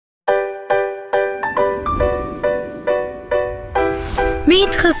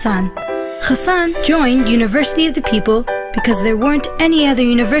Meet Hassan. Hassan joined University of the People because there weren't any other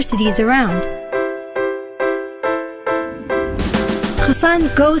universities around. Hassan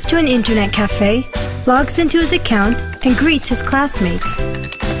goes to an internet cafe, logs into his account, and greets his classmates.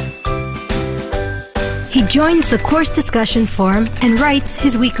 He joins the course discussion forum and writes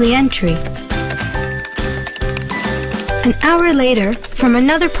his weekly entry. An hour later, from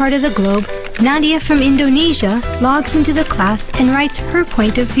another part of the globe, Nadia from Indonesia logs into the class and writes her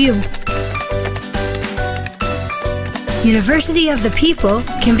point of view. University of the People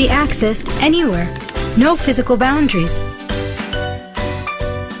can be accessed anywhere, no physical boundaries.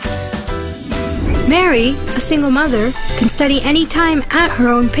 Mary, a single mother, can study anytime at her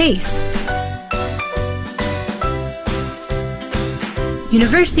own pace.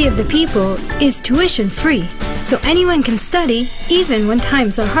 University of the People is tuition-free, so anyone can study even when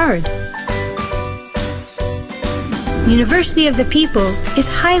times are hard. University of the People is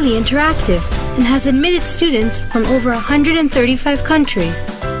highly interactive and has admitted students from over 135 countries.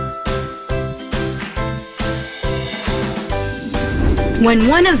 When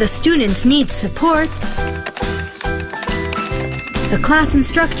one of the students needs support, the class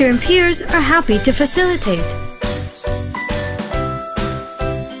instructor and peers are happy to facilitate.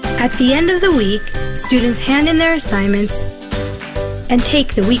 At the end of the week, students hand in their assignments and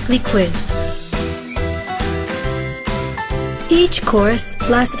take the weekly quiz. Each course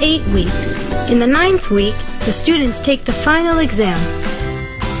lasts 8 weeks. In the 9th week, the students take the final exam.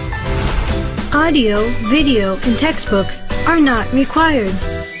 Audio, video, and textbooks are not required.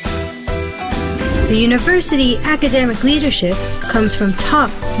 The university academic leadership comes from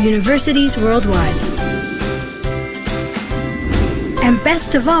top universities worldwide. And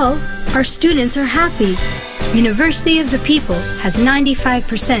best of all, our students are happy. University of the People has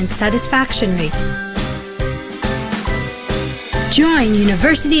 95% satisfaction rate. Join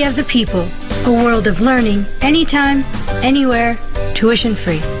University of the People, a world of learning, anytime, anywhere,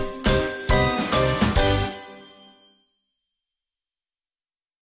 tuition-free.